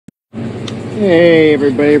Hey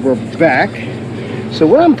everybody, we're back. So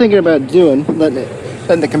what I'm thinking about doing,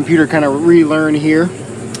 letting the computer kind of relearn here,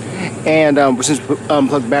 and since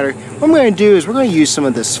unplug the battery, what I'm going to do is we're going to use some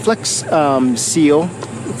of this flex seal,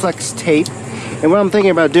 flex tape, and what I'm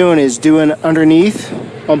thinking about doing is doing underneath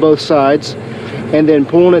on both sides, and then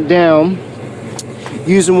pulling it down,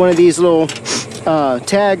 using one of these little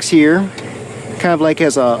tags here, kind of like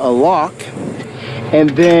as a lock. And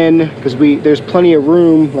then, because there's plenty of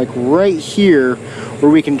room, like right here, where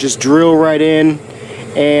we can just drill right in,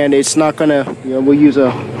 and it's not gonna, we'll use a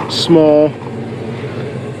small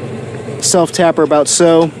self-tapper about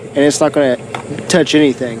so, and it's not gonna touch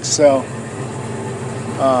anything. So,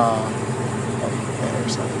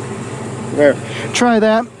 there. Try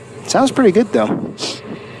that. Sounds pretty good though.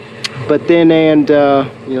 But then, so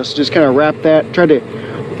just kind of wrap that. Try to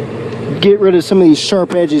get rid of some of these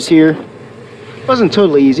sharp edges here. Wasn't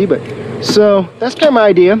totally easy, but so that's kind of my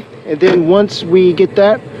idea. And then once we get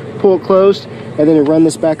that, pull it closed, and then run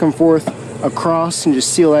this back and forth across and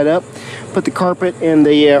just seal that up. Put the carpet and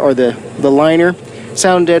the liner,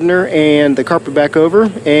 sound deadener, and the carpet back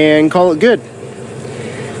over, and call it good.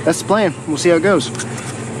 That's the plan. We'll see how it goes.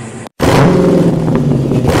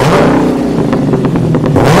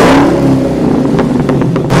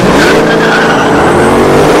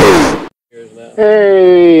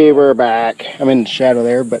 Hey, we're back. I'm in the shadow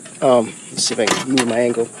there, but let's see if I can move my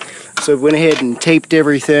angle. So I went ahead and taped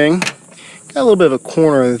everything. Got a little bit of a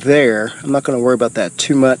corner there. I'm not going to worry about that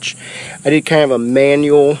too much. I did kind of a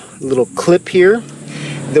manual little clip here.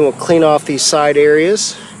 Then we'll clean off these side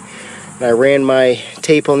areas. And I ran my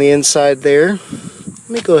tape on the inside there. Let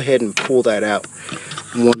me go ahead and pull that out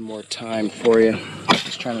one more time for you.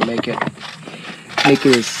 Just trying to make it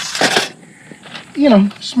as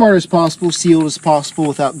smart as possible, sealed as possible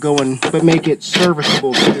without going, but make it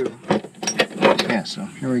serviceable too. Yeah, so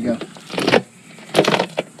here we go.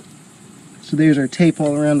 So there's our tape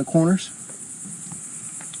all around the corners.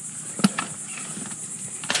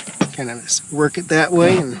 Kind of just work it that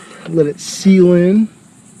way and let it seal in.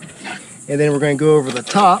 And then we're going to go over the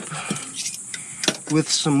top with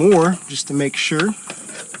some more just to make sure.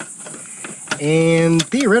 And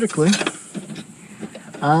theoretically,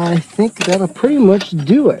 I think that'll pretty much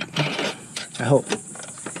do it. I hope.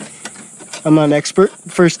 I'm not an expert.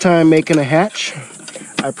 First time making a hatch.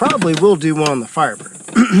 I probably will do one on the Firebird.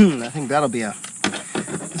 I think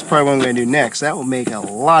that's probably what I'm going to do next. That will make it a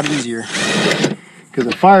lot easier. Because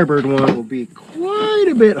the Firebird one will be quite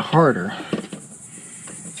a bit harder.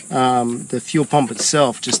 The fuel pump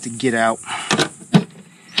itself just to get out.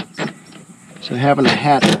 So having a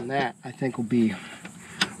hatch on that, I think will be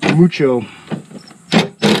mucho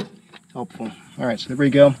helpful. Alright, so there we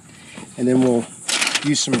go. And then we'll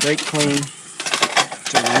use some brake clean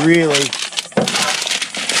to really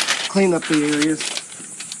clean up the areas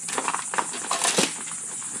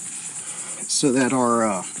so that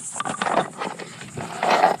our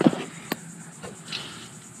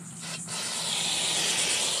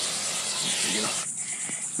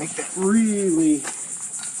make that really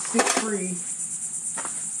stick free.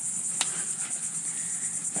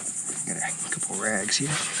 Got a couple rags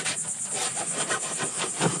here.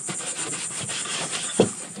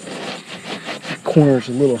 Corner's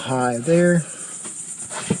a little high there,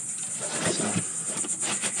 so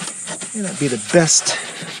may not be the best,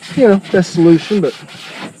 best solution, but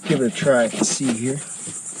give it a try and see here.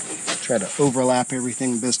 Try to overlap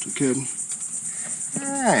everything the best we could.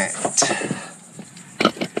 Alright,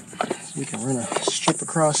 so we can run a strip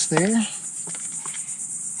across there.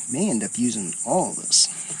 May end up using all of this.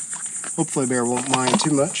 Hopefully Bear won't mind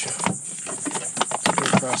too much. Go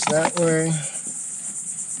across that way.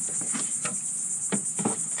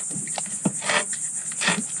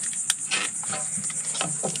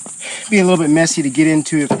 Be a little bit messy to get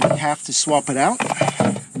into if we have to swap it out,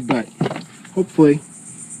 but hopefully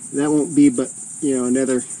that won't be but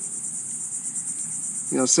another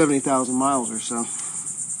 70,000 miles or so.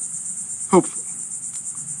 Hopefully.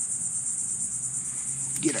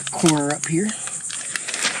 Get our corner up here.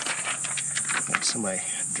 Let somebody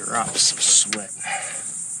drop some sweat.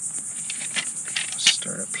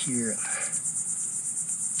 Start up here at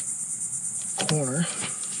the corner.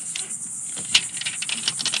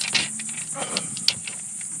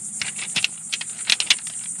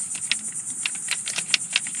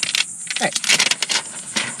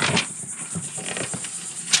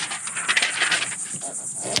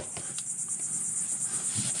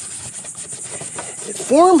 It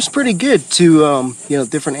forms pretty good to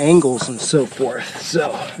different angles and so forth.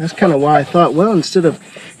 So that's kind of why I thought, well, instead of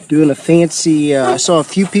doing a fancy, I saw a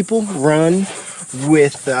few people run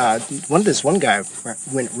with one guy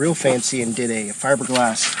went real fancy and did a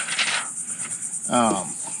fiberglass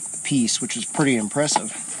piece, which was pretty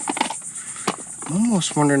impressive. I'm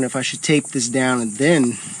almost wondering if I should tape this down and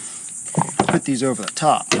then put these over the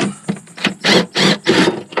top.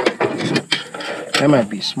 That might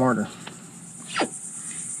be smarter.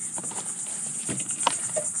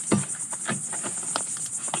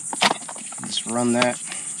 Just run that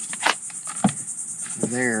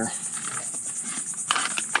there.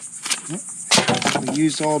 We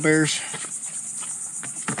used all bears.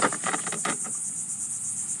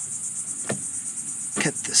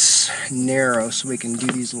 Cut this narrow so we can do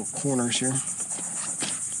these little corners here.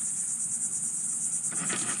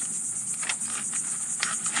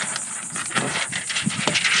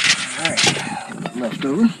 Alright, left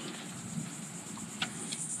over.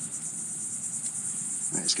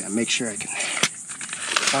 I just gotta make sure I can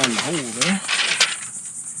find the hole there.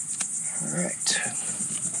 Alright.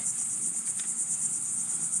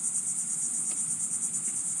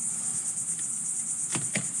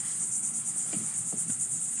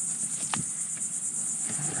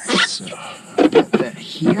 Alright, so got that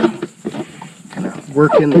here. Kind of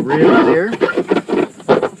work in the rib there.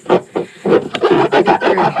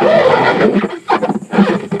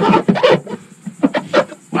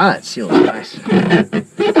 Wow, that seals nice.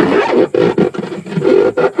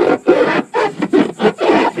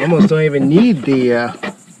 You almost don't even need the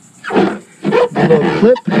little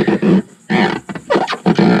clip.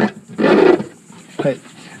 But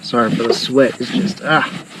sorry for the sweat. It's just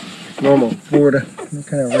normal Florida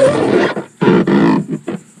kind of rain.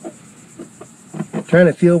 Trying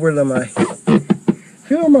to feel where my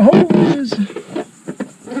hole is.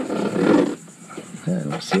 I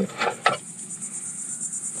don't see it.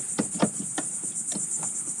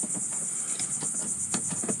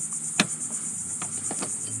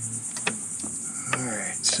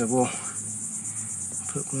 So we'll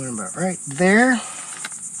put one about right there.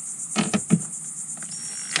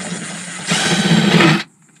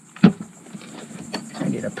 I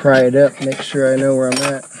need to pry it up, make sure I know where I'm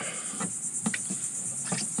at.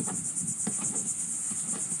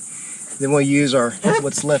 Then we'll use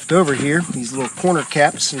what's left over here, these little corner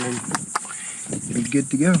caps, and then it'll be good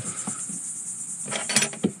to go.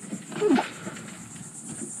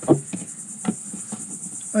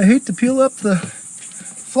 I hate to peel up the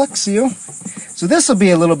Flex Seal. So this will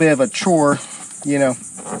be a little bit of a chore, you know,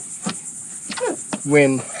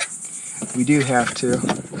 when we do have to.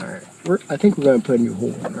 Alright, I think we're going to put a new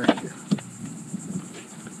hole in right here.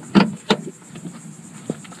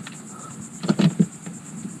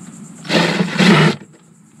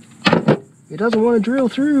 It doesn't want to drill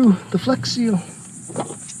through the Flex Seal.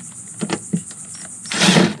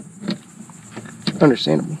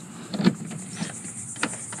 Understandable.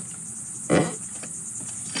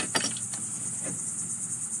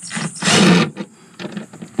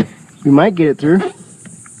 We might get it through.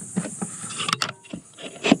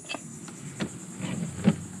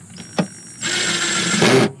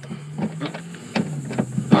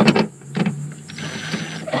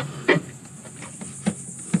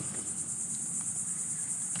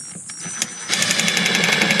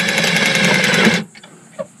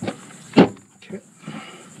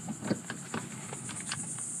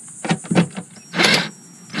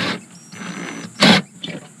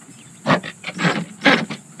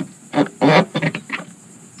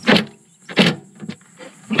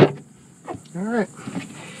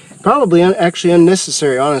 Probably actually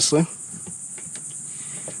unnecessary, honestly.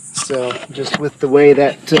 So just with the way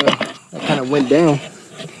that kind of went down.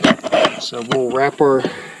 So we'll wrap our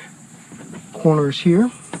corners here. I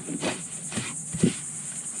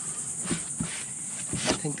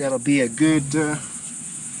think that'll be a good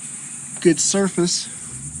good surface.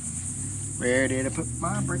 Where did I put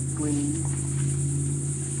my brake cleaner?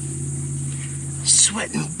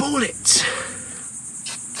 Sweating bullets.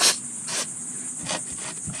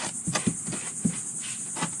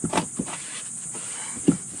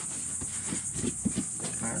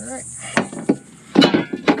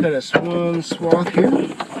 Cut us one swath here.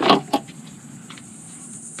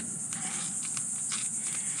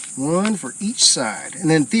 One for each side. And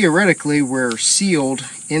then theoretically we're sealed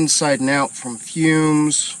inside and out from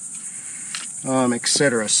fumes,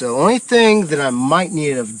 etc. So the only thing that I might need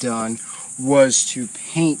to have done was to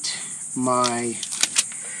paint my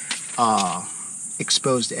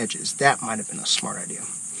exposed edges. That might have been a smart idea.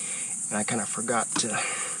 And I kind of forgot to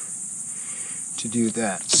do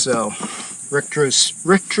that. So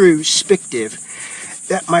retrospective,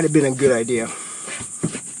 that might have been a good idea.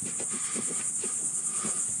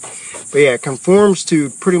 But yeah, it conforms to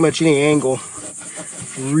pretty much any angle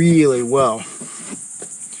really well.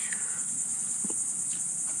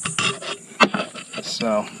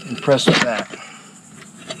 So, impressed with that.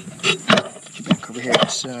 Get you back over here,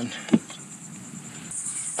 son.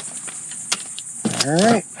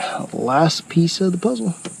 Alright, last piece of the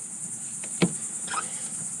puzzle.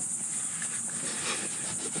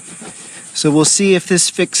 So we'll see if this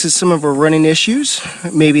fixes some of our running issues,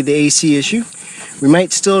 maybe the AC issue. We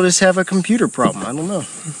might still just have a computer problem, I don't know.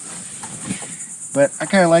 But I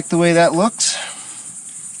kind of like the way that looks.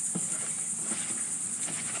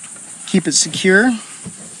 Keep it secure.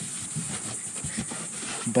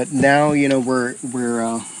 But now, you know, we're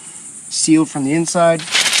sealed from the inside,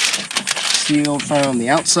 sealed from the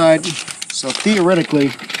outside. So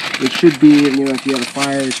theoretically, it should be, you know, if you have a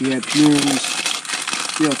fire, if you have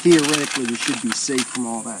fumes, you know, theoretically we should be safe from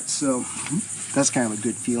all that. So that's kind of a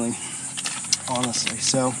good feeling, honestly.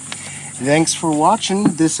 So thanks for watching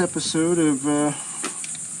this episode of,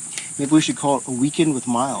 maybe we should call it A Weekend with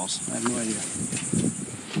Myles. I have no idea.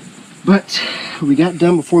 But we got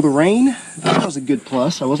done before the rain. That was a good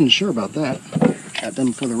plus. I wasn't sure about that. Got done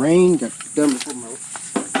before the rain. Got done before my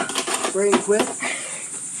rain quit.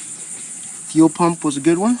 Fuel pump was a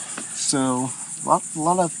good one. So a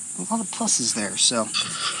lot of pluses there. So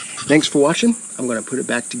thanks for watching. I'm going to put it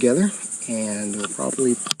back together, and we'll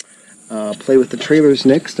probably play with the trailers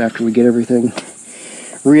next after we get everything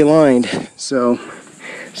realigned. So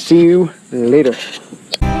see you later.